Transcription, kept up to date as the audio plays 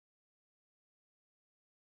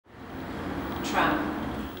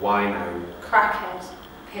Wino. Crackhead.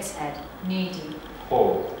 Pisshead. Needy.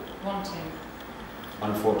 Poor. Wanting.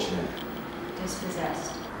 Unfortunate.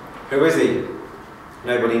 Dispossessed. Who is he?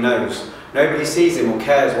 Nobody knows. Nobody sees him or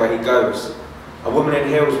cares where he goes. A woman in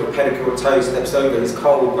heels with pedicured toes steps over his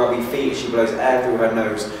cold, grubby feet as she blows air through her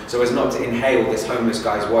nose so as not to inhale this homeless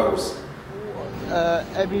guy's woes.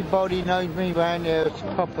 Everybody knows me round here as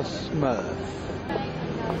Papa Smurf.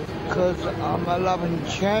 Because I'm a loving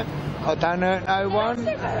chap. I don't hurt no one.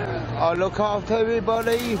 I look after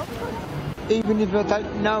everybody. Even if I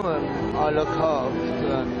don't know them, I look after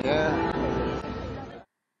them, yeah.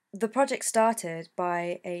 The project started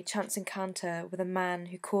by a chance encounter with a man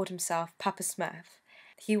who called himself Papa Smurf.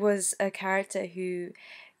 He was a character who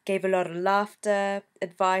gave a lot of laughter,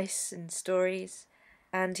 advice and stories,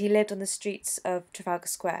 and he lived on the streets of Trafalgar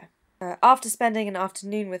Square. After spending an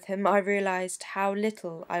afternoon with him, I realised how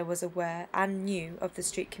little I was aware and knew of the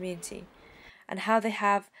street community, and how they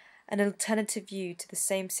have an alternative view to the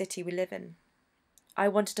same city we live in. I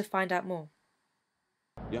wanted to find out more.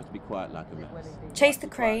 You have to be quiet like a mouse. Chase the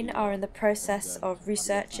Crane are in the process of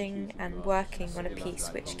researching and working on a piece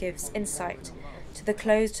which gives insight to the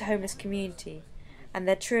closed homeless community and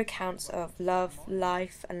their true accounts of love,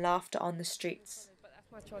 life and laughter on the streets.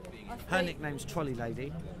 Her nickname's Trolley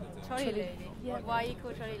Lady. Trolley Lady? Yeah, why are you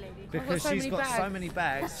called Trolley Lady? Because she's got so many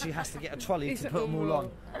bags, she has to get a trolley to put them all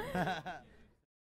on.